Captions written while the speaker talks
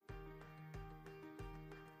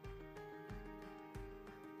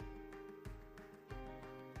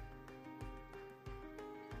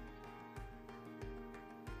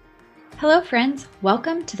Hello, friends.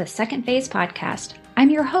 Welcome to the Second Phase podcast.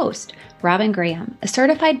 I'm your host, Robin Graham, a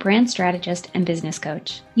certified brand strategist and business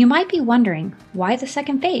coach. You might be wondering, why the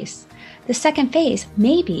second phase? The second phase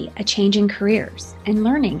may be a change in careers and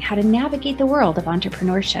learning how to navigate the world of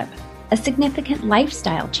entrepreneurship, a significant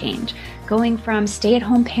lifestyle change, going from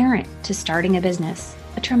stay-at-home parent to starting a business,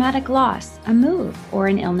 a traumatic loss, a move, or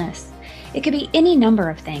an illness. It could be any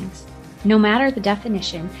number of things. No matter the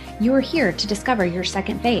definition, you are here to discover your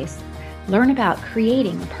second phase. Learn about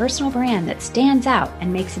creating a personal brand that stands out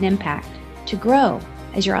and makes an impact, to grow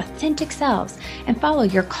as your authentic selves and follow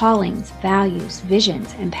your callings, values,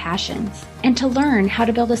 visions, and passions, and to learn how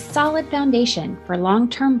to build a solid foundation for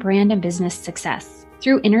long-term brand and business success.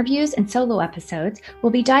 Through interviews and solo episodes,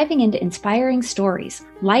 we'll be diving into inspiring stories,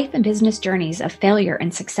 life and business journeys of failure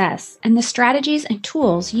and success, and the strategies and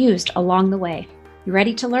tools used along the way. You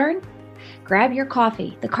ready to learn? Grab your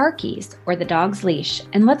coffee, the car keys, or the dog's leash,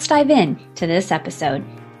 and let's dive in to this episode.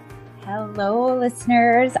 Hello,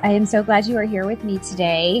 listeners. I am so glad you are here with me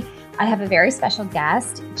today. I have a very special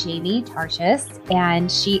guest, Jamie Tarshis,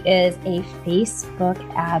 and she is a Facebook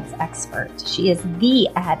ads expert. She is the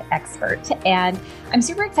ad expert, and I'm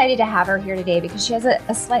super excited to have her here today because she has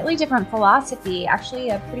a slightly different philosophy, actually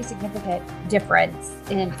a pretty significant difference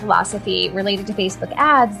in philosophy related to Facebook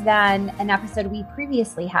ads than an episode we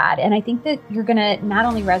previously had. And I think that you're going to not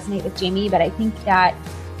only resonate with Jamie, but I think that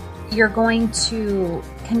you're going to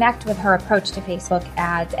connect with her approach to Facebook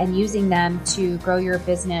ads and using them to grow your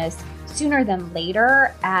business sooner than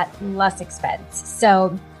later at less expense.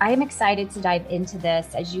 So I am excited to dive into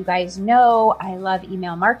this. As you guys know, I love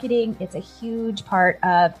email marketing. It's a huge part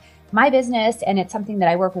of my business and it's something that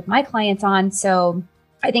I work with my clients on. So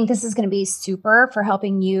I think this is going to be super for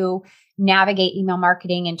helping you navigate email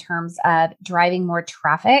marketing in terms of driving more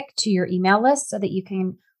traffic to your email list so that you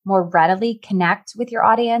can more readily connect with your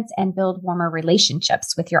audience and build warmer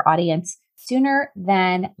relationships with your audience sooner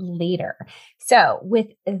than later. So with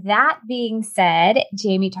that being said,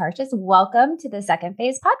 Jamie Tarshis, welcome to the Second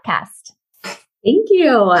Phase podcast. Thank you.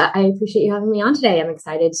 I appreciate you having me on today. I'm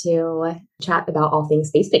excited to chat about all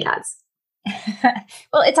things Facebook ads.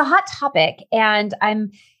 Well, it's a hot topic and I'm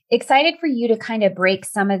excited for you to kind of break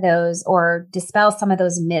some of those or dispel some of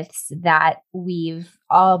those myths that we've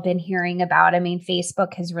all been hearing about. I mean,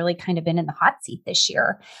 Facebook has really kind of been in the hot seat this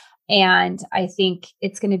year. And I think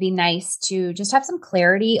it's going to be nice to just have some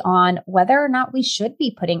clarity on whether or not we should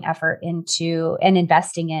be putting effort into and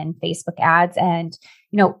investing in Facebook ads. And,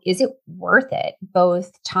 is it worth it,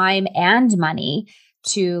 both time and money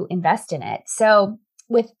to invest in it?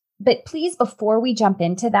 But please, before we jump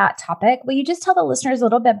into that topic, will you just tell the listeners a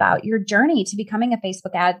little bit about your journey to becoming a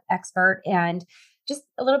Facebook ad expert and just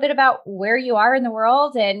a little bit about where you are in the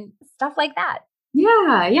world and stuff like that?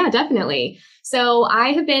 Yeah, definitely. So I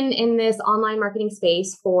have been in this online marketing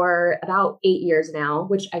space for about 8 years now,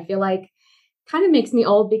 which I feel like kind of makes me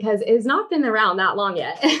old because it's not been around that long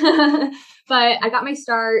yet. But I got my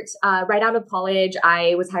start right out of college.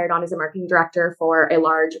 I was hired on as a marketing director for a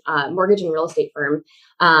large mortgage and real estate firm.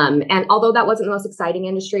 And although that wasn't the most exciting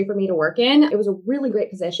industry for me to work in, it was a really great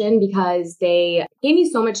position because they gave me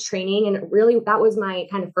so much training. And really, that was my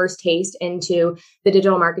kind of first taste into the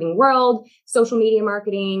digital marketing world, social media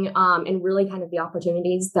marketing, and really kind of the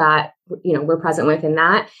opportunities that, we're present with in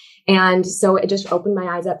that. And so it just opened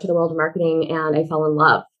my eyes up to the world of marketing and I fell in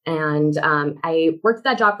love. And I worked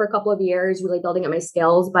that job for a couple of years, really building up my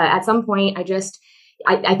skills. But at some point,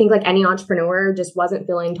 I think like any entrepreneur, just wasn't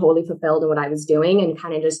feeling totally fulfilled in what I was doing and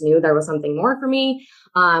kind of just knew there was something more for me.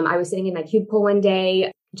 I was sitting in my cubicle one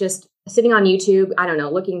day, just sitting on YouTube,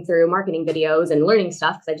 looking through marketing videos and learning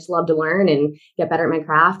stuff because I just love to learn and get better at my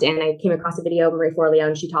craft. And I came across a video of Marie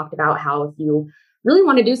Forleo. She talked about how if you really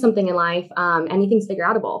want to do something in life, anything's figure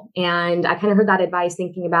outable. And I kind of heard that advice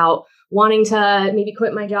thinking about wanting to maybe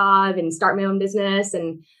quit my job and start my own business.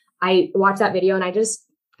 And I watched that video and I just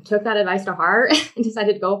took that advice to heart and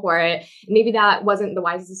decided to go for it. And maybe that wasn't the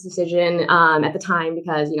wisest decision at the time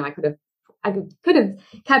because, I could have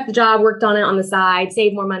kept the job, worked on it on the side,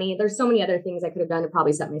 saved more money. There's so many other things I could have done to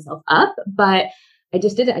probably set myself up, but I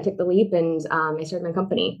just did it. I took the leap and I started my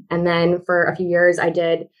company. And then for a few years, I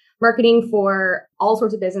did marketing for all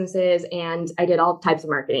sorts of businesses and I did all types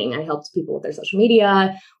of marketing. I helped people with their social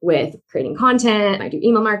media, with creating content. I do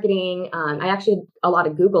email marketing. I actually did a lot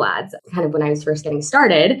of Google ads kind of when I was first getting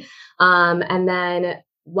started. And then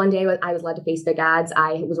one day I was led to Facebook ads.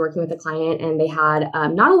 I was working with a client and they had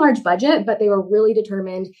not a large budget, but they were really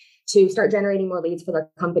determined to start generating more leads for their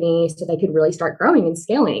company so they could really start growing and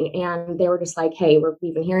scaling. And they were just like, hey,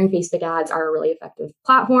 we've been hearing Facebook ads are a really effective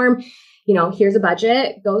platform. here's a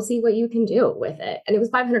budget, go see what you can do with it. And it was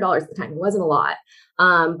 $500 at the time. It wasn't a lot.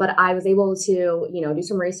 But I was able to, do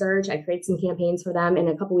some research. I created some campaigns for them. And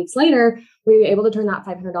a couple weeks later, we were able to turn that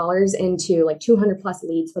 $500 into like 200 plus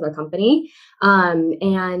leads for their company.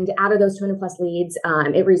 And out of those 200 plus leads,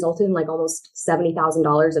 it resulted in like almost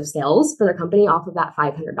 $70,000 of sales for their company off of that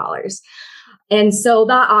 $500. And so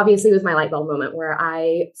that obviously was my light bulb moment where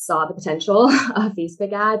I saw the potential of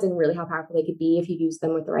Facebook ads and really how powerful they could be if you use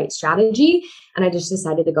them with the right strategy. And I just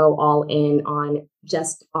decided to go all in on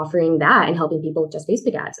just offering that and helping people with just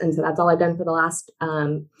Facebook ads. And so that's all I've done for the last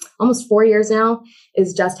almost 4 years now,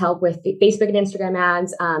 is just help with Facebook and Instagram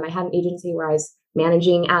ads. I had an agency where I was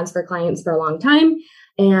managing ads for clients for a long time.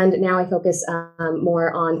 And now I focus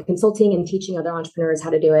more on consulting and teaching other entrepreneurs how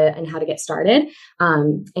to do it and how to get started.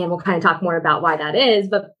 And we'll kind of talk more about why that is.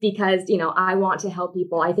 But because, I want to help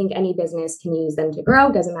people. I think any business can use them to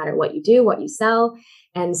grow. Doesn't matter what you do, what you sell.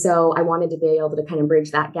 And so I wanted to be able to kind of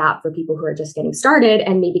bridge that gap for people who are just getting started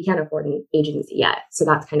and maybe can't afford an agency yet. So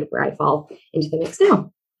that's kind of where I fall into the mix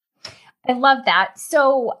now. I love that.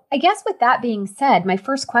 So I guess with that being said, my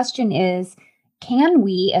first question is, can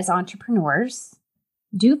we as entrepreneurs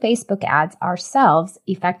do Facebook ads ourselves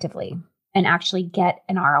effectively and actually get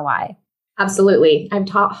an ROI? Absolutely. I've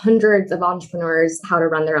taught hundreds of entrepreneurs how to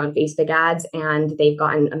run their own Facebook ads, and they've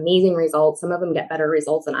gotten amazing results. Some of them get better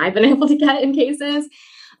results than I've been able to get in cases.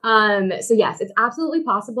 So yes, it's absolutely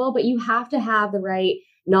possible, but you have to have the right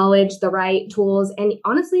knowledge, the right tools. And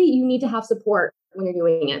honestly, you need to have support when you're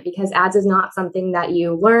doing it, because ads is not something that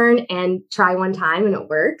you learn and try one time and it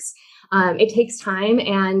works. It takes time.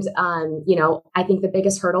 And, I think the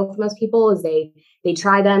biggest hurdle for most people is they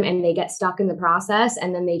try them and they get stuck in the process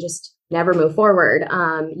and then they just never move forward.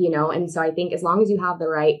 And so I think as long as you have the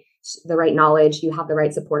right knowledge, you have the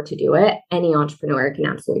right support to do it, any entrepreneur can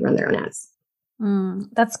absolutely run their own ads.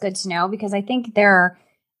 That's good to know, because I think they're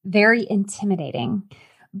very intimidating.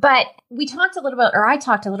 But I talked a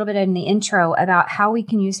little bit in the intro about how we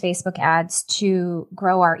can use Facebook ads to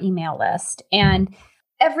grow our email list. And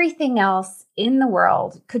everything else in the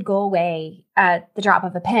world could go away at the drop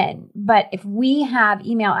of a pen. But if we have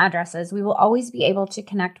email addresses, we will always be able to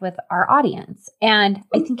connect with our audience. And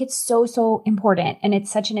I think it's so, so important. And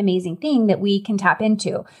it's such an amazing thing that we can tap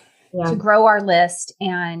into to grow our list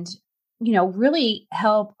and, really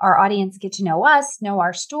help our audience get to know us, know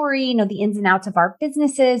our story, know the ins and outs of our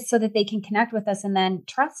businesses so that they can connect with us and then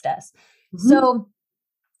trust us. Mm-hmm. So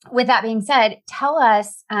with that being said, tell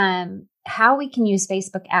us how we can use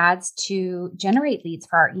Facebook ads to generate leads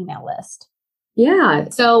for our email list. Yeah.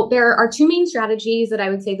 So there are two main strategies that I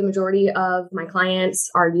would say the majority of my clients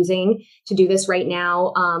are using to do this right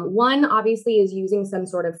now. One, obviously, is using some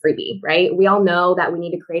sort of freebie, right? We all know that we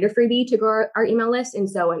need to create a freebie to grow our email list. And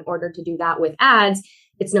so in order to do that with ads,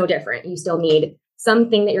 it's no different. You still need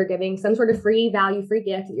something that you're giving, some sort of free value, free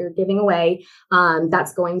gift that you're giving away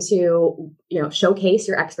that's going to, showcase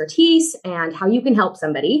your expertise and how you can help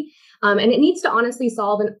somebody. And it needs to honestly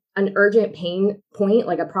solve an urgent pain point,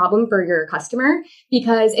 like a problem for your customer,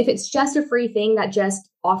 because if it's just a free thing that just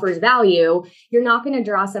offers value, you're not going to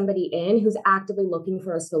draw somebody in who's actively looking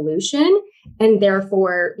for a solution and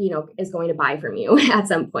therefore, is going to buy from you at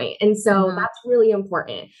some point. And so that's really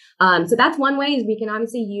important. So that's one way, is we can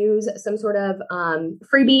obviously use some sort of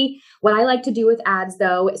freebie. What I like to do with ads,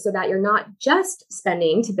 though, so that you're not just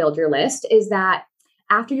spending to build your list, is that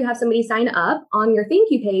after you have somebody sign up on your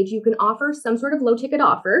thank you page, you can offer some sort of low ticket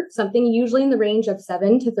offer, something usually in the range of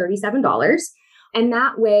 $7 to $37. And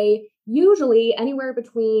that way, usually anywhere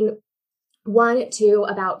between 1 to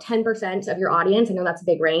about 10% of your audience, I know that's a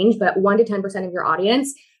big range, but 1 to 10% of your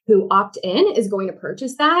audience who opt in is going to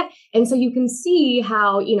purchase that. And so you can see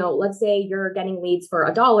how, let's say you're getting leads for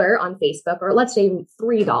 $1 on Facebook, or let's say even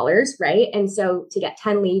 $3, right? And so to get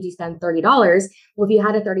 10 leads, you spend $30. Well, if you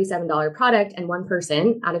had a $37 product and one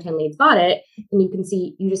person out of 10 leads bought it, then you can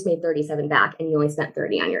see you just made 37 back and you only spent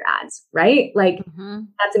 30 on your ads, right?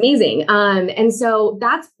 That's amazing. And so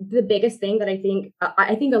that's the biggest thing that I think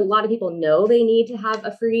a lot of people know they need to have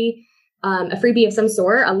a freebie of some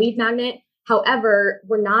sort, a lead magnet. However,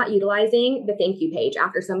 we're not utilizing the thank you page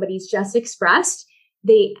after somebody's just expressed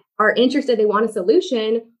they are interested, they want a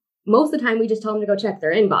solution. Most of the time, we just tell them to go check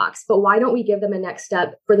their inbox. But why don't we give them a next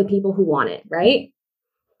step for the people who want it, right?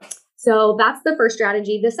 So that's the first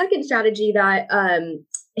strategy. The second strategy that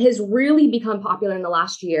has really become popular in the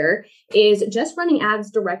last year is just running ads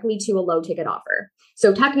directly to a low ticket offer.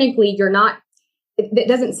 So technically, you're not it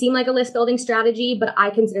doesn't seem like a list building strategy, but I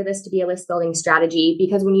consider this to be a list building strategy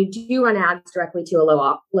because when you do run ads directly to a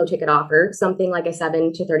low ticket offer, something like a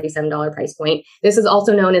 $7 to $37 price point, this is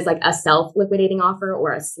also known as like a self liquidating offer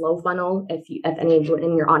or a slow funnel. If anyone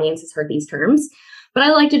in your audience has heard these terms, but I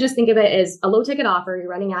like to just think of it as a low ticket offer. You're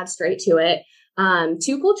running ads straight to it,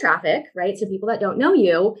 to cold traffic, right? So people that don't know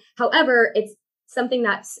you. However, it's something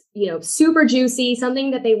that's, super juicy,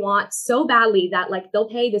 something that they want so badly that like they'll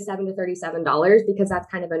pay the $7 to $37 because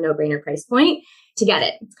that's kind of a no-brainer price point to get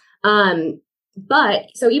it. But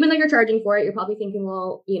so even though you're charging for it, you're probably thinking,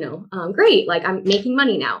 well, great, like I'm making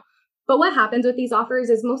money now. But what happens with these offers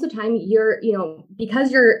is most of the time you're,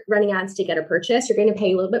 because you're running ads to get a purchase, you're going to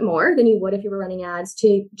pay a little bit more than you would if you were running ads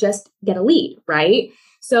to just get a lead, right?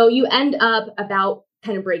 So you end up about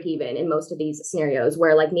kind of break even in most of these scenarios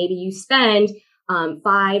where like maybe you spend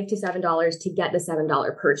 $5 to $7 to get the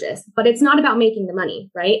 $7 purchase, but it's not about making the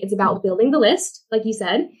money, right? It's about building the list, like you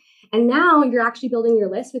said. And now you're actually building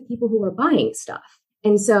your list with people who are buying stuff.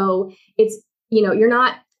 And so it's, you're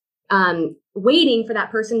not waiting for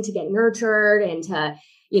that person to get nurtured and to,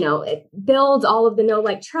 build all of the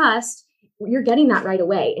know-like trust. You're getting that right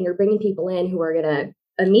away. And you're bringing people in who are going to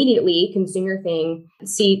immediately consume your thing,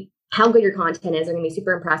 see how good your content is. They're going to be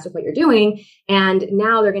super impressed with what you're doing. And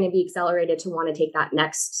now they're going to be accelerated to want to take that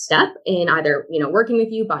next step in either, working with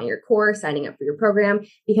you, buying your course, signing up for your program,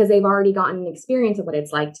 because they've already gotten an experience of what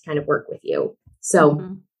it's like to kind of work with you.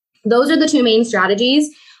 So those are the two main strategies.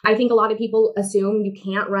 I think a lot of people assume you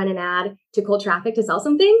can't run an ad to cold traffic to sell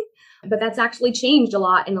something, but that's actually changed a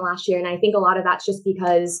lot in the last year. And I think a lot of that's just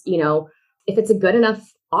because, if it's a good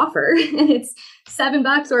enough offer and it's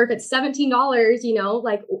 $7 or if it's $17,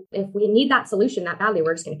 like if we need that solution that badly,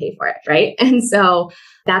 we're just going to pay for it. Right. And so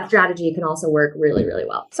that strategy can also work really, really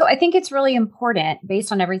well. So I think it's really important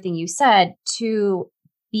based on everything you said to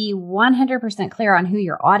be 100% clear on who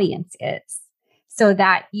your audience is so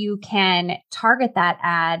that you can target that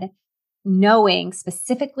ad knowing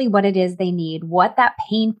specifically what it is they need, what that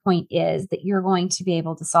pain point is that you're going to be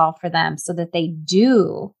able to solve for them so that they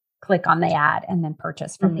do click on the ad and then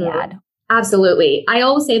purchase from the ad. Absolutely. I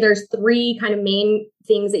always say there's three kind of main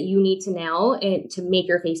things that you need to nail to make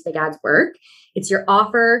your Facebook ads work. It's your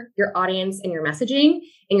offer, your audience, and your messaging.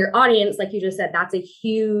 And your audience, like you just said, that's a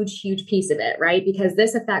huge, huge piece of it, right? Because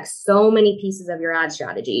this affects so many pieces of your ad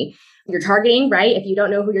strategy. Your targeting, right? If you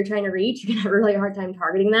don't know who you're trying to reach, you're going to have a really hard time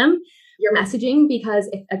targeting them. Your messaging, because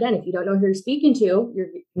if you don't know who you're speaking to, you're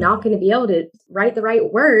not going to be able to write the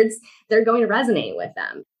right words. They're going to resonate with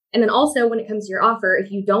them. And then also when it comes to your offer,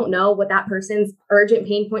 if you don't know what that person's urgent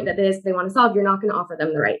pain point that is they want to solve, you're not going to offer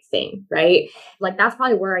them the right thing, right? Like that's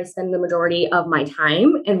probably where I spend the majority of my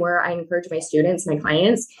time and where I encourage my students, my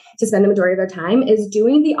clients to spend the majority of their time is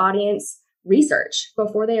doing the audience research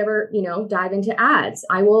before they ever, dive into ads.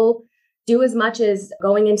 I will do as much as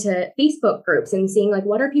going into Facebook groups and seeing like,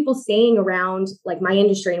 what are people saying around like my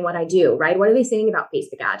industry and what I do, right? What are they saying about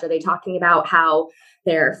Facebook ads? Are they talking about how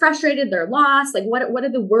they're frustrated, they're lost? Like what are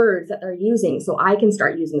the words that they're using? So I can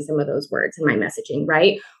start using some of those words in my messaging,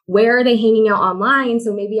 right? Where are they hanging out online?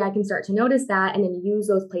 So maybe I can start to notice that and then use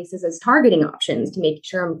those places as targeting options to make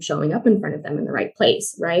sure I'm showing up in front of them in the right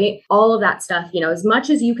place, right? All of that stuff, as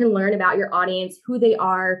much as you can learn about your audience, who they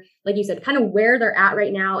are, like you said, kind of where they're at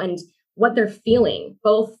right now and what they're feeling,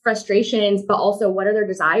 both frustrations, but also what are their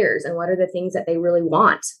desires and what are the things that they really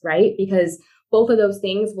want, right? Because both of those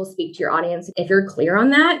things will speak to your audience. If you're clear on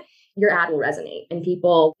that, your ad will resonate and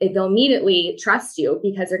they'll immediately trust you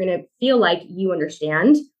because they're going to feel like you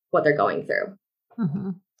understand what they're going through. Mm-hmm.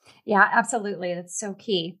 Yeah, absolutely. That's so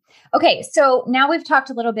key. Okay. So now we've talked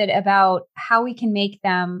a little bit about how we can make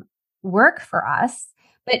them work for us,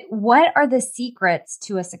 but what are the secrets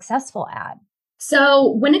to a successful ad?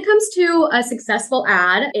 So when it comes to a successful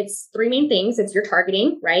ad, it's three main things. It's your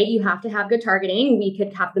targeting, right? You have to have good targeting. We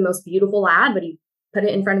could have the most beautiful ad, but you put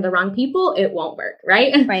it in front of the wrong people, it won't work,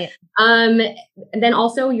 right? Right. And then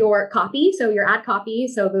also your copy. So your ad copy.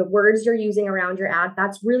 So the words you're using around your ad,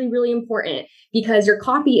 that's really, really important because your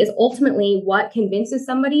copy is ultimately what convinces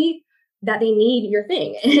somebody that they need your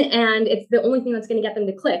thing. And it's the only thing that's going to get them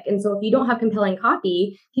to click. And so if you don't have compelling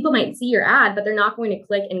copy, people might see your ad, but they're not going to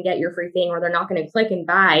click and get your free thing, or they're not going to click and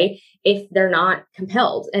buy if they're not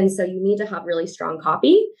compelled. And so you need to have really strong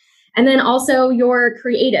copy. And then also your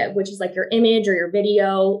creative, which is like your image or your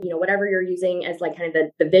video, whatever you're using as like kind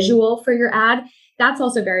of the visual for your ad. that's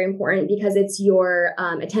also very important because it's your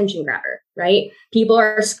attention grabber, right? People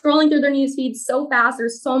are scrolling through their news feeds so fast.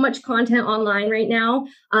 There's so much content online right now.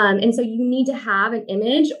 And so you need to have an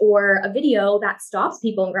image or a video that stops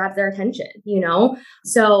people and grabs their attention,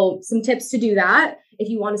 So some tips to do that, if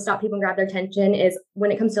you want to stop people and grab their attention, is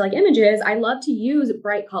when it comes to like images, I love to use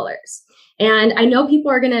bright colors. And I know people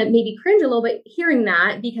are going to maybe cringe a little bit hearing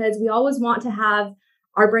that because we always want to have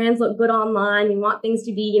our brands look good online. We want things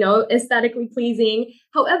to be, aesthetically pleasing.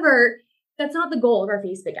 However, that's not the goal of our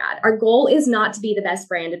Facebook ad. Our goal is not to be the best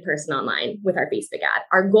branded person online with our Facebook ad.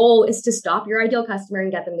 Our goal is to stop your ideal customer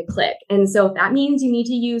and get them to click. And so if that means you need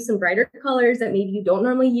to use some brighter colors that maybe you don't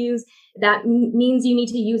normally use, that means you need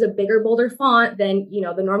to use a bigger, bolder font than,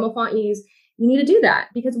 the normal font you use. You need to do that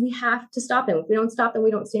because we have to stop them. If we don't stop them,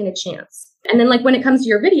 we don't stand a chance. And then like when it comes to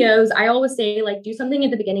your videos, I always say like do something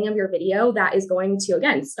at the beginning of your video that is going to,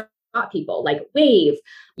 again, stop people, like wave,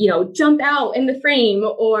 jump out in the frame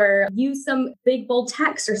or use some big bold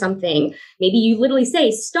text or something. Maybe you literally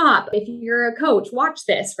say, stop. If you're a coach, watch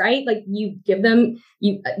this, right? Like you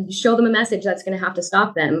show them a message that's going to have to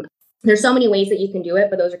stop them. There's so many ways that you can do it,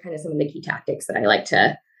 but those are kind of some of the key tactics that I like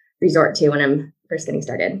to resort to when I'm first getting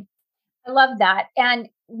started. I love that. And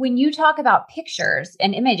when you talk about pictures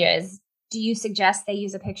and images, do you suggest they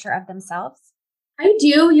use a picture of themselves? I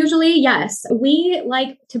do usually, yes. We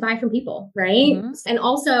like to buy from people, right? Mm-hmm. And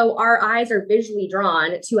also our eyes are visually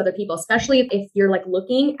drawn to other people, especially if you're like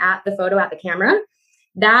looking at the photo at the camera.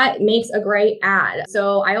 That makes a great ad.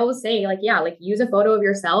 So I always say use a photo of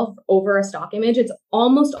yourself over a stock image. It's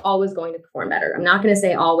almost always going to perform better. I'm not going to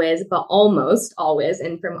say always, but almost always.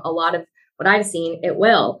 And from a lot of what I've seen, it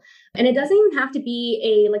will. And it doesn't even have to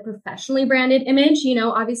be a professionally branded image.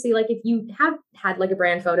 Obviously, like if you have had like a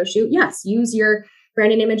brand photo shoot, yes, use your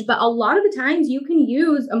branded image. But a lot of the times you can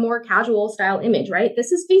use a more casual style image, right?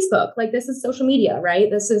 This is Facebook, like this is social media,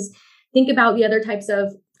 right? Think about the other types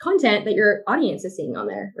of content that your audience is seeing on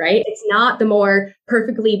there, right? It's not the more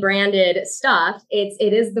perfectly branded stuff.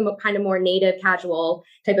 It is the kind of more native, casual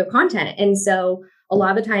type of content. And so a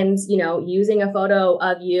lot of the times, using a photo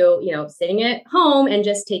of you, sitting at home and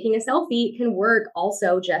just taking a selfie can work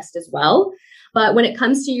also just as well. But when it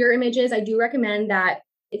comes to your images, I do recommend that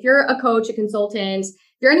if you're a coach, a consultant, if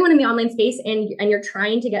you're anyone in the online space and you're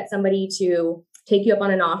trying to get somebody to take you up on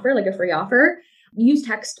an offer, like a free offer, use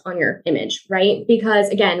text on your image, right? Because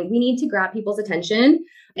again, we need to grab people's attention.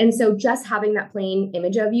 And so just having that plain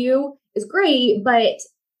image of you is great, but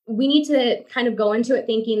we need to kind of go into it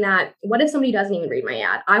thinking that what if somebody doesn't even read my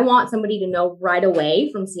ad? I want somebody to know right away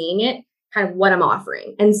from seeing it, kind of what I'm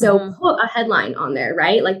offering. And so put a headline on there,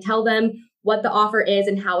 right? Like tell them what the offer is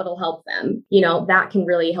and how it'll help them. That can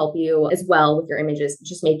really help you as well with your images,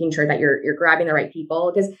 just making sure that you're grabbing the right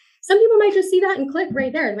people, because some people might just see that and click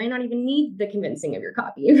right there. They might not even need the convincing of your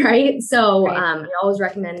copy, right? So I always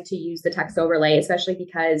recommend to use the text overlay, especially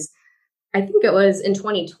because I think it was in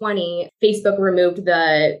 2020, Facebook removed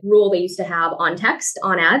the rule they used to have on text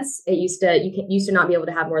on ads. You used to not be able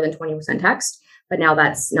to have more than 20% text, but now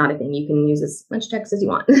that's not a thing. You can use as much text as you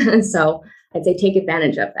want. So I'd say take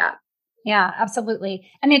advantage of that. Yeah, absolutely.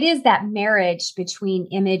 And it is that marriage between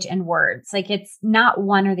image and words. Like it's not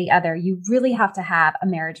one or the other. You really have to have a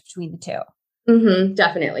marriage between the two. Mm-hmm,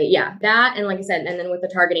 definitely. Yeah. That. And like I said, and then with the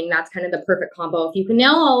targeting, that's kind of the perfect combo. If you can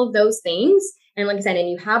nail all of those things, and like I said, and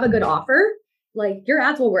you have a good offer, like your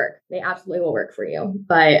ads will work. They absolutely will work for you.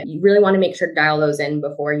 But you really want to make sure to dial those in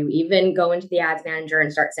before you even go into the ads manager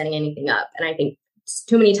and start setting anything up. And I think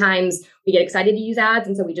too many times we get excited to use ads.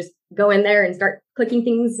 And so we just go in there and start clicking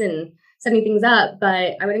things and setting things up.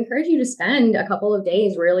 But I would encourage you to spend a couple of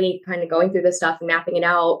days really kind of going through this stuff and mapping it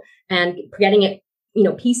out and getting it,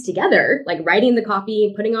 pieced together, like writing the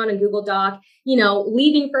copy, putting on a Google Doc,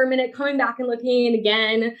 leaving for a minute, coming back and looking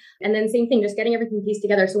again. And then same thing, just getting everything pieced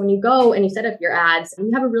together. So when you go and you set up your ads, you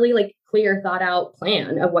have a really clear thought out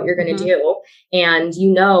plan of what you're going to do. And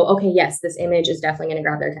okay, yes, this image is definitely going to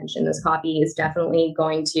grab their attention. This copy is definitely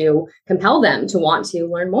going to compel them to want to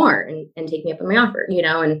learn more and take me up on my offer,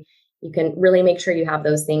 and you can really make sure you have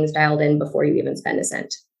those things dialed in before you even spend a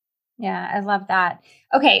cent. Yeah, I love that.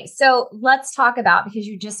 Okay, so let's talk about, because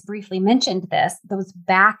you just briefly mentioned this, those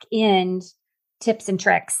back end tips and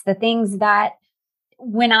tricks, the things that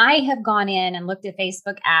when I have gone in and looked at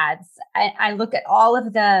Facebook ads, I look at all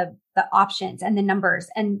of the options and the numbers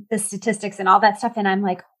and the statistics and all that stuff. And I'm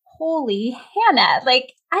like, holy Hannah,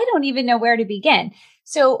 I don't even know where to begin.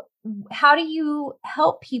 So how do you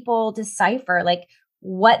help people decipher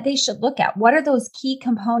what they should look at? What are those key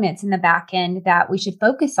components in the back end that we should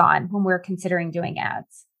focus on when we're considering doing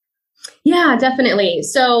ads? Yeah, definitely.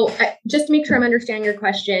 So just to make sure I'm understanding your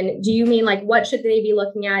question, do you mean like what should they be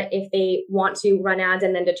looking at if they want to run ads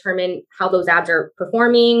and then determine how those ads are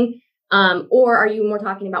performing? Or are you more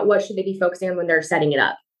talking about what should they be focusing on when they're setting it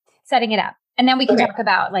up? Setting it up. And then we can Okay. talk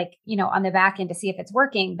about like, on the back end to see if it's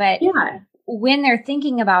working. But Yeah. when they're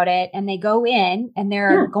thinking about it and they go in and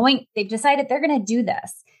they've decided they're going to do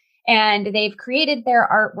this and they've created their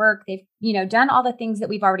artwork. They've, done all the things that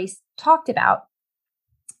we've already talked about.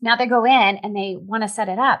 Now they go in and they want to set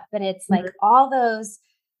it up, but it's like all those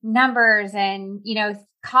numbers and,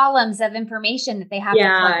 columns of information that they have to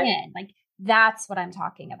plug in. Like that's what I'm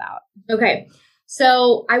talking about. Okay.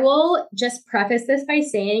 So I will just preface this by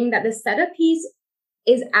saying that the setup piece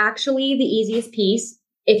is actually the easiest piece.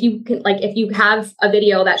 If you have a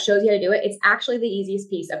video that shows you how to do it, it's actually the easiest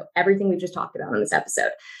piece of everything we've just talked about on this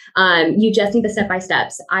episode. You just need the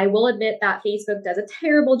step-by-steps. I will admit that Facebook does a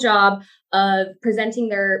terrible job of presenting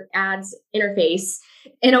their ads interface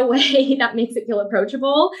in a way that makes it feel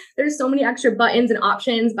approachable. There's so many extra buttons and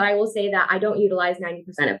options, but I will say that I don't utilize 90%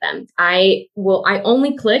 of them. I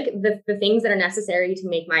only click the things that are necessary to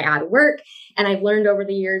make my ad work. And I've learned over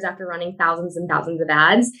the years after running thousands and thousands of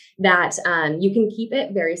ads that you can keep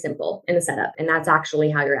it very simple in the setup. And that's actually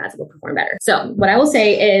how your ads will perform better. So what I will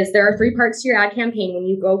say is there are 3 parts to your ad campaign. When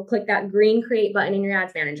you go click that green create button in your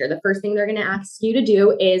ads manager, the first thing they're going to ask you to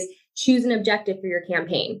do is choose an objective for your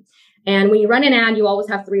campaign. And when you run an ad, you always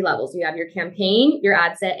have 3 levels. You have your campaign, your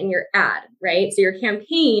ad set, and your ad, right? So your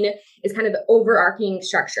campaign is kind of the overarching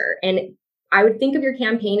structure. And I would think of your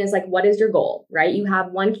campaign as like, what is your goal, right? You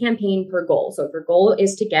have 1 campaign per goal. So if your goal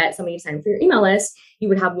is to get somebody to sign up for your email list, you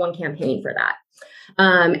would have 1 campaign for that.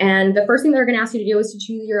 And the first thing they're going to ask you to do is to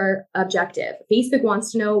choose your objective. Facebook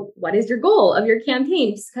wants to know what is your goal of your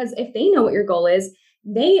campaign, because if they know what your goal is,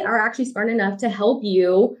 they are actually smart enough to help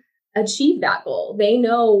you achieve that goal. They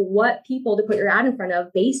know what people to put your ad in front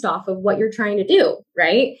of based off of what you're trying to do,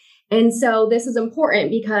 right? And so this is important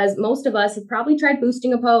because most of us have probably tried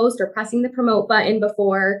boosting a post or pressing the promote button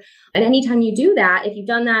before. And anytime you do that, if you've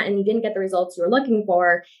done that and you didn't get the results you were looking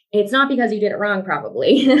for, it's not because you did it wrong,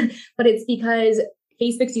 probably, but it's because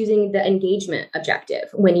Facebook's using the engagement objective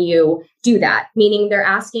when you do that, meaning they're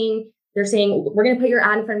saying, we're going to put your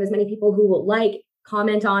ad in front of as many people who will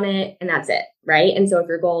comment on it, and that's it, right? And so if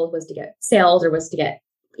your goal was to get sales or was to get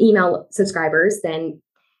email subscribers, then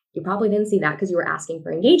you probably didn't see that because you were asking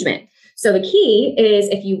for engagement. So the key is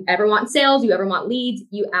if you ever want sales, you ever want leads,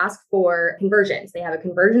 you ask for conversions. They have a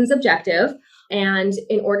conversions objective. And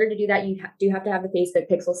in order to do that, you do have to have the Facebook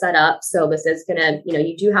pixel set up. So this is going to,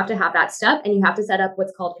 you do have to have that step, and you have to set up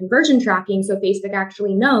what's called conversion tracking. So Facebook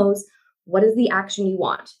actually knows what is the action you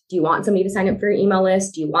want. Do you want somebody to sign up for your email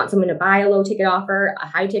list? Do you want someone to buy a low ticket offer, a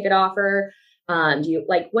high ticket offer? What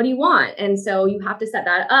do you want? And so you have to set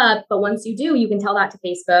that up. But once you do, you can tell that to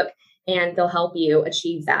Facebook and they'll help you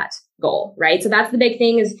achieve that goal, right? So that's the big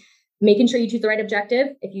thing, is making sure you choose the right objective.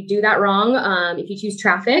 If you do that wrong, if you choose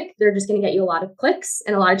traffic, they're just going to get you a lot of clicks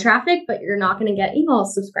and a lot of traffic, but you're not going to get email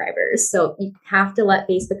subscribers. So you have to let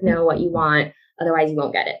Facebook know what you want. Otherwise you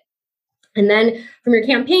won't get it. And then from your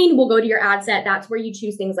campaign, we'll go to your ad set. That's where you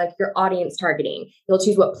choose things like your audience targeting. You'll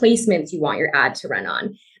choose what placements you want your ad to run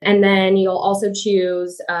on. And then you'll also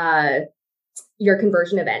choose your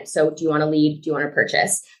conversion event. So do you want to lead? Do you want to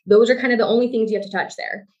purchase? Those are kind of the only things you have to touch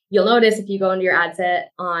there. You'll notice if you go into your ad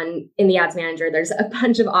set in the ads manager, there's a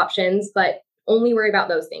bunch of options, but only worry about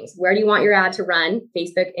those things. Where do you want your ad to run?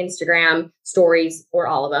 Facebook, Instagram, stories, or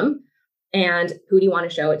all of them? And who do you want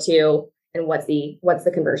to show it to? And what's the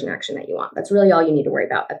conversion action that you want? That's really all you need to worry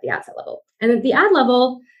about at the ad set level. And at the ad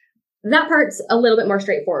level, that part's a little bit more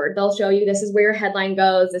straightforward. They'll show you this is where your headline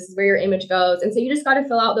goes, this is where your image goes. And so you just got to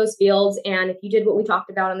fill out those fields. And if you did what we talked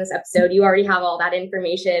about on this episode, you already have all that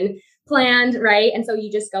information planned, right? And so you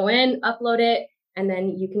just go in, upload it, and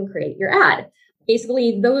then you can create your ad.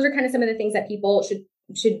 Basically, those are kind of some of the things that people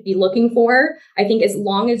should be looking for. I think as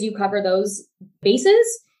long as you cover those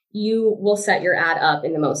bases, you will set your ad up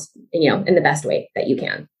in the best way that you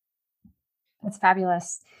can. That's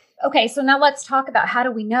fabulous. Okay. So now let's talk about how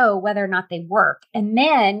do we know whether or not they work, and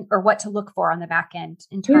then, or what to look for on the back end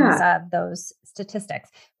in terms of those statistics.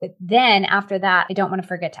 But then after that, I don't want to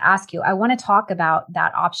forget to ask you, I want to talk about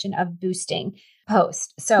that option of boosting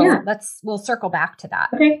post. So we'll circle back to that.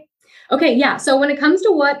 Okay. Yeah. So when it comes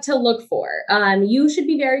to what to look for, you should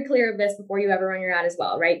be very clear of this before you ever run your ad as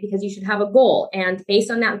well, right? Because you should have a goal. And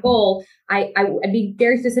based on that goal, I'd be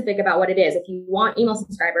very specific about what it is. If you want email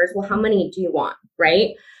subscribers, well, how many do you want,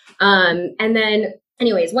 right? And then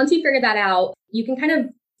anyways, once you figure that out, you can kind of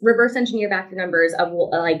reverse engineer back your numbers of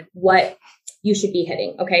what you should be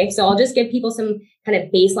hitting. Okay. So I'll just give people some kind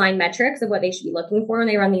of baseline metrics of what they should be looking for when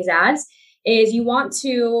they run these ads. Is you want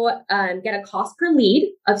to get a cost per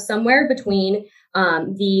lead of somewhere between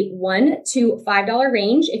the $1 to $5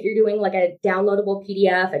 range. If you're doing like a downloadable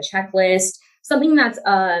PDF, a checklist, something that's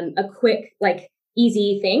a quick, like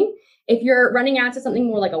easy thing. If you're running ads to something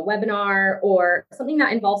more like a webinar or something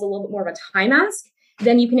that involves a little bit more of a time ask,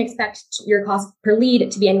 then you can expect your cost per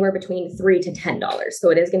lead to be anywhere between $3 to $10. So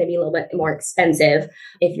it is going to be a little bit more expensive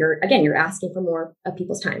if you're asking for more of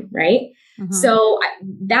people's time, right? Mm-hmm. So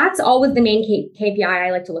that's always the main KPI I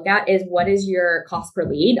like to look at is what is your cost per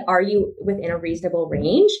lead? Are you within a reasonable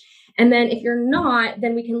range? And then if you're not,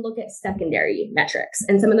 then we can look at secondary metrics.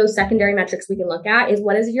 And some of those secondary metrics we can look at is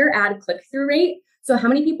what is your ad click-through rate? So how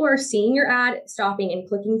many people are seeing your ad, stopping and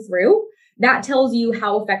clicking through? That tells you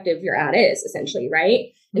how effective your ad is, essentially, right?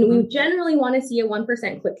 And we generally want to see a 1%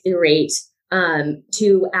 click-through rate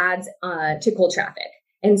to ads to cold traffic.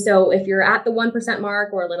 And so if you're at the 1%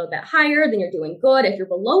 mark or a little bit higher, then you're doing good. If you're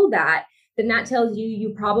below that, then that tells you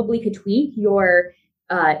you probably could tweak your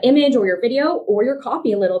image or your video or your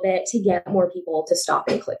copy a little bit to get more people to stop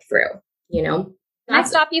and click through, you know? Can I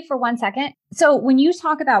stop you for 1 second? So when you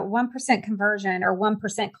talk about 1% conversion or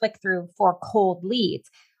 1% click-through for cold leads,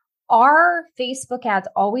 are Facebook ads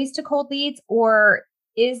always to cold leads, or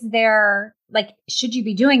is there should you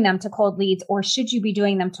be doing them to cold leads or should you be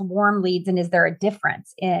doing them to warm leads? And is there a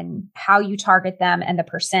difference in how you target them and the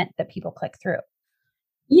percent that people click through?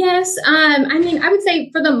 Yes. I would say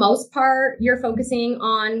for the most part, you're focusing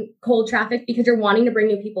on cold traffic because you're wanting to bring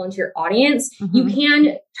new people into your audience. Mm-hmm. You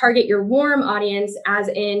can target your warm audience as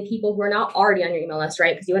in people who are not already on your email list,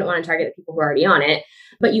 right? Because you wouldn't want to target the people who are already on it,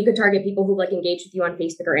 but you could target people who engage with you on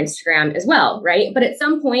Facebook or Instagram as well, right? But at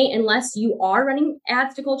some point, unless you are running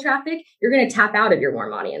ads to cold traffic, you're going to tap out of your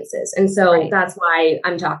warm audiences. And so That's why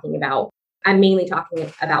I'm mainly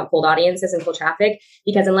talking about cold audiences and cold traffic,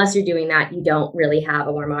 because unless you're doing that, you don't really have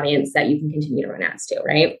a warm audience that you can continue to run ads to,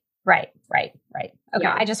 right? Right. Okay.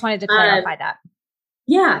 Yeah. I just wanted to clarify that.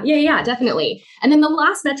 Yeah, definitely. And then the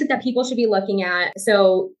last metric that people should be looking at.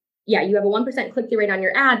 So yeah, you have a 1% click-through rate on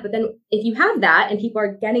your ad, but then if you have that and people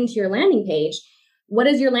are getting to your landing page, what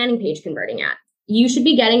is your landing page converting at? You should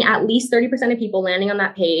be getting at least 30% of people landing on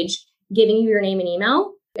that page, giving you your name and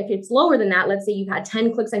email. If it's lower than that, let's say you've had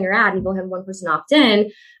 10 clicks on your ad and you only have one person opt in,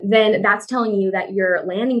 then that's telling you that your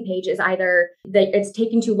landing page is either that it's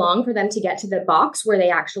taking too long for them to get to the box where they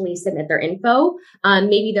actually submit their info.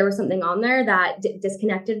 Maybe there was something on there that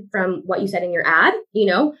disconnected from what you said in your ad.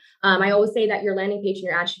 I always say that your landing page and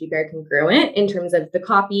your ad should be very congruent in terms of the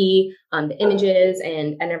copy, the images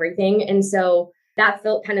and everything. And so that's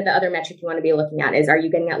kind of the other metric you want to be looking at is, are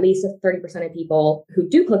you getting at least 30% of people who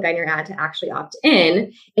do click on your ad to actually opt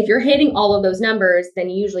in? If you're hitting all of those numbers, then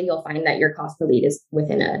usually you'll find that your cost per lead is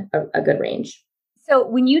within a good range. So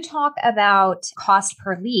when you talk about cost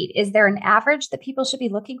per lead, is there an average that people should be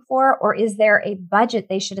looking for, or is there a budget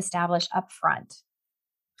they should establish upfront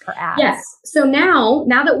for ads? Yes. So now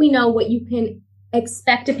that we know what you can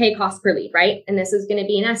expect to pay cost per lead, right? And this is going to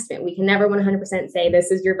be an estimate. We can never 100% say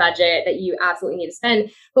this is your budget that you absolutely need to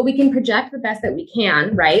spend, but we can project the best that we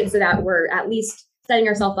can, right? So that we're at least setting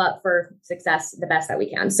ourselves up for success the best that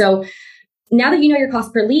we can. So now that you know your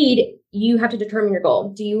cost per lead, you have to determine your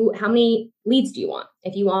goal. How many leads do you want?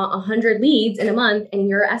 If you want 100 leads in a month and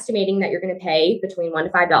you're estimating that you're going to pay between $1 to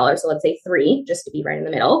 $5, so let's say 3, just to be right in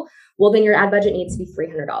the middle, well, then your ad budget needs to be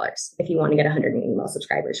 $300 if you want to get 100 new email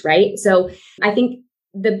subscribers, right? So I think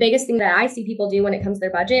the biggest thing that I see people do when it comes to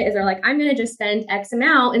their budget is they're like, I'm going to just spend X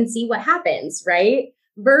amount and see what happens, right?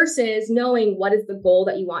 Versus knowing what is the goal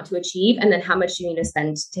that you want to achieve and then how much you need to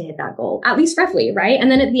spend to hit that goal, at least roughly, right? And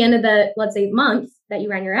then at the end of the, let's say, month that you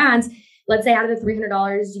ran your ads, let's say out of the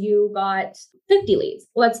 $300, you got 50 leads.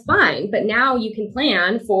 Well, that's fine. But now you can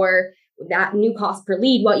plan for that new cost per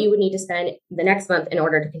lead, what you would need to spend the next month in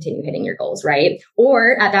order to continue hitting your goals, right?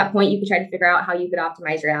 Or at that point, you could try to figure out how you could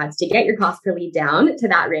optimize your ads to get your cost per lead down to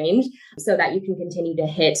that range so that you can continue to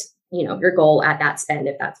hit, your goal at that spend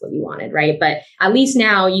if that's what you wanted, right? But at least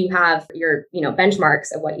now you have your,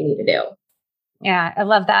 benchmarks of what you need to do. Yeah, I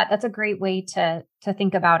love that. That's a great way to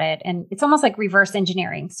think about it. And it's almost like reverse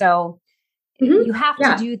engineering. So you have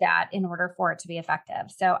to do that in order for it to be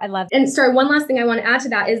effective. So I love that. And sorry, one last thing I want to add to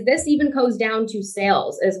that is this even goes down to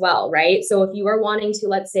sales as well, right? So if you are wanting to,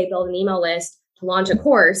 let's say, build an email list to launch a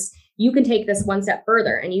course, you can take this one step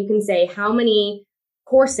further and you can say, how many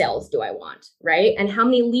course sales do I want, right? And how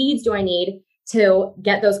many leads do I need to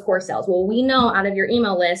get those course sales? Well, we know out of your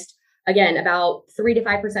email list, again, about 3 to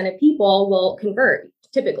 5% of people will convert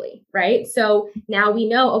typically, right? So now we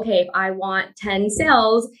know, okay, if I want 10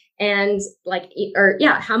 sales and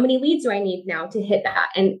how many leads do I need now to hit that?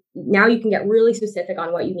 And now you can get really specific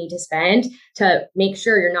on what you need to spend to make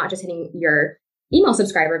sure you're not just hitting your email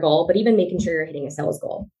subscriber goal, but even making sure you're hitting a sales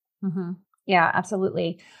goal. Mm-hmm. Yeah,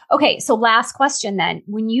 absolutely. Okay. So last question then,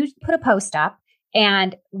 when you put a post up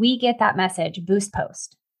and we get that message, boost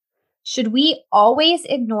post, should we always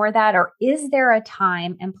ignore that, or is there a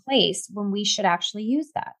time and place when we should actually use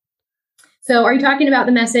that? So are you talking about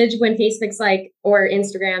the message when Facebook's like, or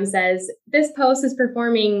Instagram says, this post is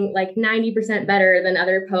performing like 90% better than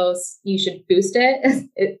other posts, you should boost it?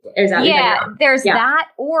 Is that there's that,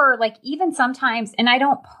 or like even sometimes, and I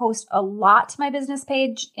don't post a lot to my business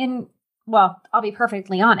page I'll be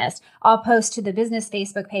perfectly honest. I'll post to the business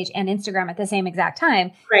Facebook page and Instagram at the same exact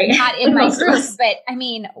time. Right. Not in my group, but I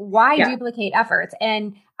mean, why duplicate efforts?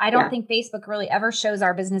 And I don't think Facebook really ever shows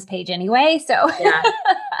our business page anyway. So,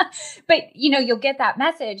 but you'll get that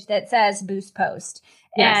message that says boost post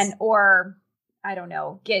or I don't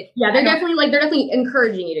know, they're definitely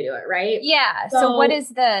encouraging you to do it. Right. Yeah. So what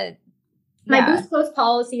is my boost post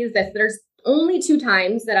policy is this. There's only 2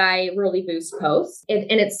 times that I really boost posts and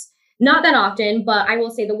it's not that often, but I will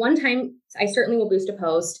say the one time I certainly will boost a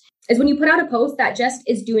post is when you put out a post that just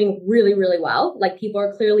is doing really, really well. Like people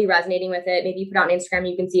are clearly resonating with it. Maybe you put out on Instagram,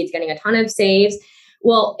 you can see it's getting a ton of saves.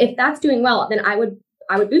 Well, if that's doing well, then I would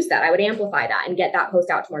boost that. I would amplify that and get that post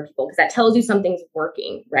out to more people because that tells you something's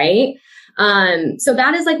working, right? So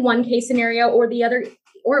that is like one case scenario, or the other,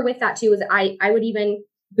 or with that too, is I would even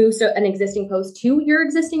boost an existing post to your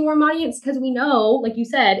existing warm audience because we know, like you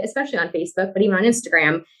said, especially on Facebook, but even on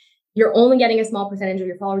Instagram, you're only getting a small percentage of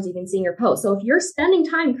your followers even seeing your post. So if you're spending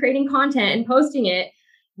time creating content and posting it,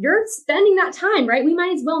 you're spending that time, right? We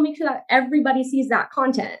might as well make sure that everybody sees that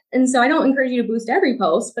content. And so I don't encourage you to boost every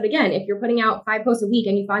post. But again, if you're putting out 5 posts a week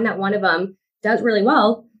and you find that one of them does really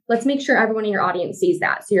well, let's make sure everyone in your audience sees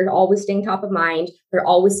that. So you're always staying top of mind. They're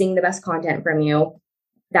always seeing the best content from you.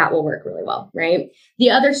 That will work really well, right?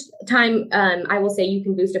 The other time I will say you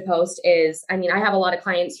can boost a post is, I have a lot of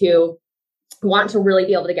clients who want to really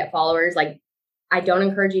be able to get followers. Like, I don't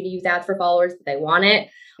encourage you to use ads for followers, but they want it.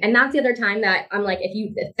 And that's the other time that I'm like,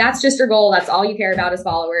 if that's just your goal, that's all you care about is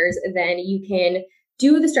followers, then you can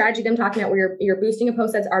do the strategy that I'm talking about where you're boosting a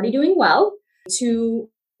post that's already doing well to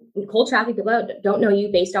cold traffic, people that don't know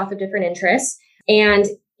you based off of different interests. And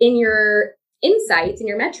in your insights and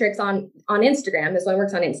your metrics on Instagram, this one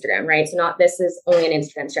works on Instagram, right? So this is only an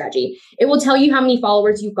Instagram strategy. It will tell you how many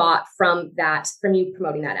followers you got from you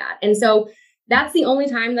promoting that ad. And so that's the only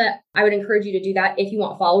time that I would encourage you to do that if you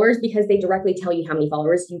want followers, because they directly tell you how many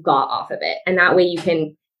followers you got off of it. And that way you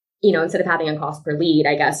can, instead of having a cost per lead,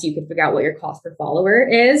 I guess you could figure out what your cost per follower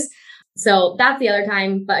is. So that's the other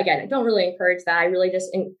time. But again, I don't really encourage that. I really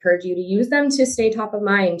just encourage you to use them to stay top of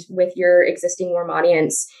mind with your existing warm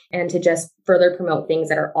audience and to just further promote things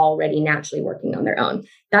that are already naturally working on their own.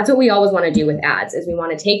 That's what we always want to do with ads, is we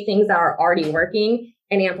want to take things that are already working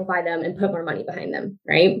and amplify them and put more money behind them,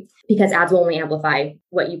 right? Because ads will only amplify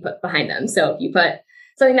what you put behind them. So if you put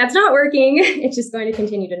something that's not working, it's just going to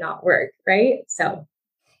continue to not work, right? So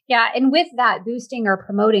yeah. And with that, boosting or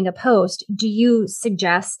promoting a post, do you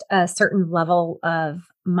suggest a certain level of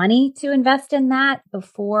money to invest in that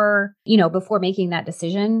before making that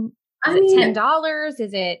decision? Is it $10?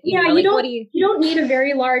 Is it, you don't need a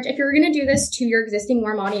very large, if you're going to do this to your existing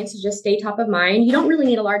warm audience to just stay top of mind, you don't really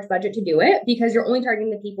need a large budget to do it because you're only targeting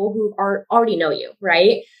the people who already know you,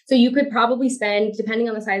 right? So you could probably spend, depending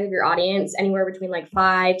on the size of your audience, anywhere between like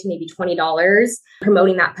 $5 to maybe $20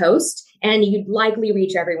 promoting that post. And you'd likely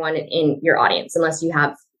reach everyone in your audience, unless you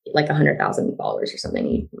have like 100,000 followers or something.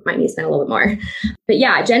 You might need to spend a little bit more. But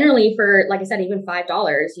yeah, generally for, like I said, even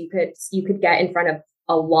 $5, you could get in front of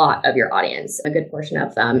a lot of your audience, a good portion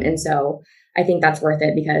of them. And so I think that's worth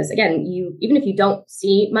it because, again, even if you don't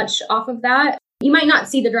see much off of that, you might not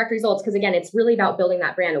see the direct results because, again, it's really about building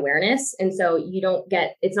that brand awareness. And so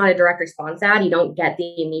it's not a direct response ad. You don't get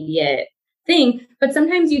the immediate thing, but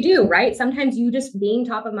sometimes you do, right? Sometimes you just being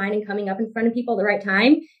top of mind and coming up in front of people at the right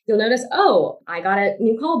time, you'll notice, oh, I got a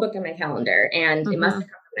new call booked on my calendar and it must have come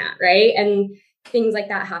from that, right? And things like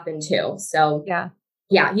that happen too. So yeah,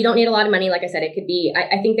 you don't need a lot of money. Like I said, it could be,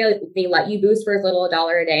 I think they let you boost for as little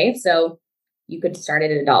 $1 a day. So you could start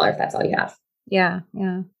it at $1 if that's all you have. Yeah.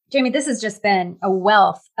 Jamie, this has just been a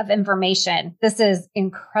wealth of information. This is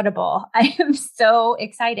incredible. I am so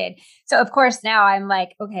excited. So of course, now I'm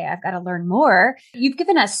like, okay, I've got to learn more. You've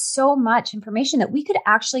given us so much information that we could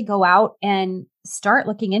actually go out and start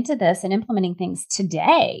looking into this and implementing things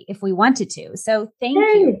today if we wanted to. So thank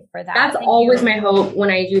you for that. That's always my hope when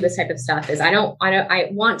I do this type of stuff is I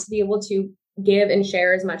want to be able to give and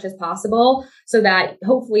share as much as possible so that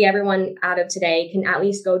hopefully everyone out of today can at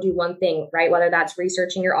least go do one thing, right? Whether that's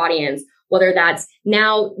researching your audience, whether that's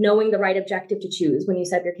now knowing the right objective to choose when you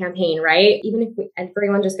set up your campaign, right? Even if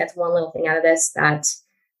everyone just gets one little thing out of this, that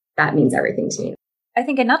means everything to me. I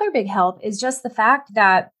think another big help is just the fact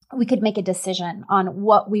that we could make a decision on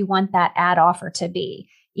what we want that ad offer to be,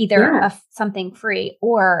 either something free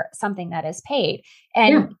or something that is paid.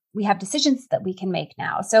 And we have decisions that we can make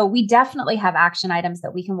now. So we definitely have action items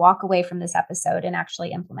that we can walk away from this episode and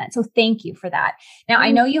actually implement. So thank you for that. Now,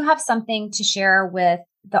 I know you have something to share with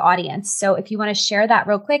the audience. So if you want to share that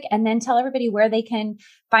real quick and then tell everybody where they can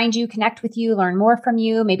find you, connect with you, learn more from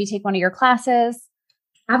you, maybe take one of your classes.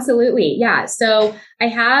 Absolutely. Yeah. So I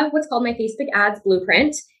have what's called my Facebook Ads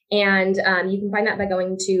Blueprint. And you can find that by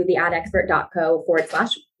going to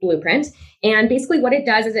theadexpert.co/blueprint. And basically what it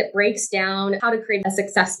does is it breaks down how to create a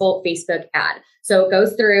successful Facebook ad. So it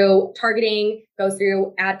goes through targeting, goes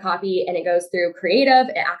through ad copy, and it goes through creative.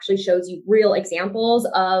 It actually shows you real examples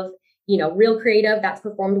of, real creative that's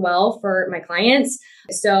performed well for my clients.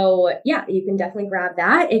 So yeah, you can definitely grab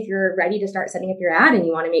that if you're ready to start setting up your ad and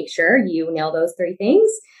you want to make sure you nail those 3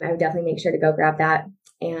 things. I would definitely make sure to go grab that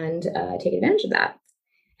and take advantage of that.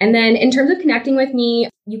 And then in terms of connecting with me,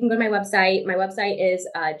 you can go to my website. My website is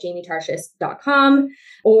jamietarshis.com,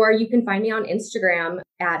 or you can find me on Instagram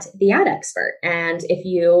at The Ad Expert. And if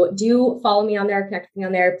you do follow me on there, connect with me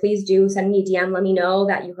on there, please do send me a DM. Let me know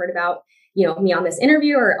that you heard about, me on this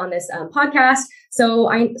interview or on this podcast. So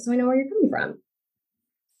I know where you're coming from.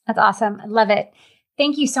 That's awesome. I love it.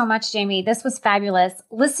 Thank you so much, Jamie. This was fabulous.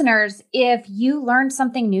 Listeners, if you learned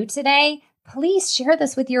something new today, please share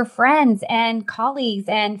this with your friends and colleagues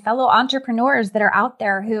and fellow entrepreneurs that are out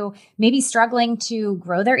there who may be struggling to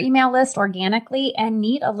grow their email list organically and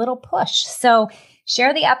need a little push. So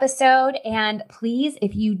share the episode. And please,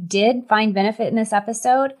 if you did find benefit in this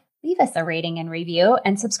episode, leave us a rating and review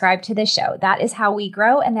and subscribe to the show. That is how we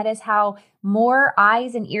grow. And that is how more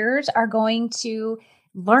eyes and ears are going to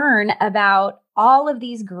learn about all of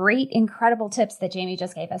these great, incredible tips that Jamie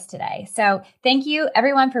just gave us today. So thank you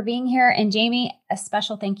everyone for being here. And Jamie, a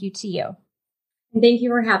special thank you to you. Thank you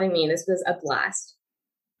for having me. This was a blast.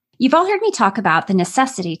 You've all heard me talk about the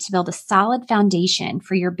necessity to build a solid foundation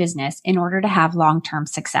for your business in order to have long-term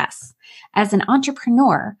success. As an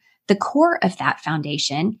entrepreneur, the core of that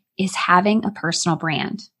foundation is having a personal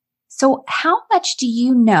brand. So how much do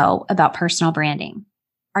you know about personal branding?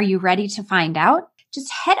 Are you ready to find out? Just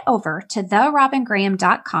head over to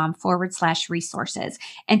therobingraham.com/resources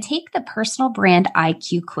and take the Personal Brand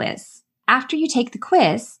IQ quiz. After you take the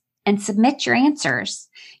quiz and submit your answers,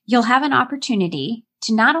 you'll have an opportunity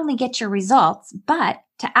to not only get your results, but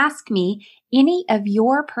to ask me any of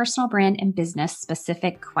your personal brand and business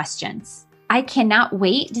specific questions. I cannot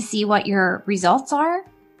wait to see what your results are.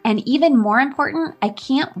 And even more important, I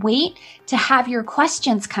can't wait to have your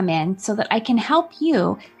questions come in so that I can help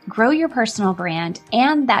you grow your personal brand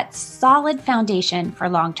and that solid foundation for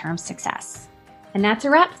long-term success. And that's a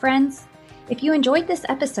wrap, friends. If you enjoyed this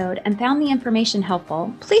episode and found the information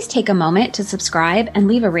helpful, please take a moment to subscribe and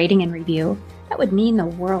leave a rating and review. That would mean the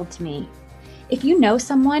world to me. If you know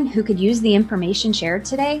someone who could use the information shared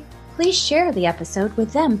today, please share the episode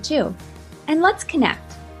with them too. And let's connect.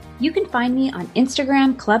 You can find me on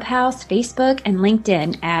Instagram, Clubhouse, Facebook, and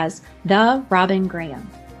LinkedIn as The Robin Graham.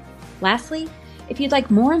 Lastly, if you'd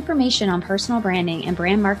like more information on personal branding and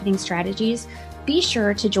brand marketing strategies, be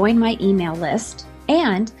sure to join my email list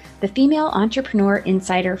and the Female Entrepreneur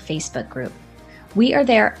Insider Facebook group. We are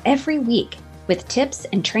there every week with tips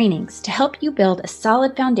and trainings to help you build a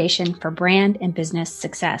solid foundation for brand and business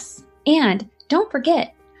success. And don't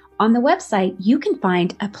forget, on the website, you can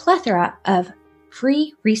find a plethora of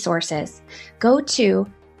free resources. Go to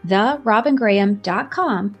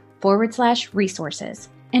therobingraham.com/resources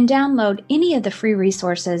and download any of the free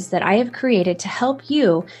resources that I have created to help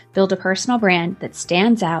you build a personal brand that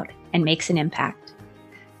stands out and makes an impact.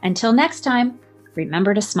 Until next time,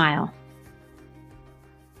 remember to smile.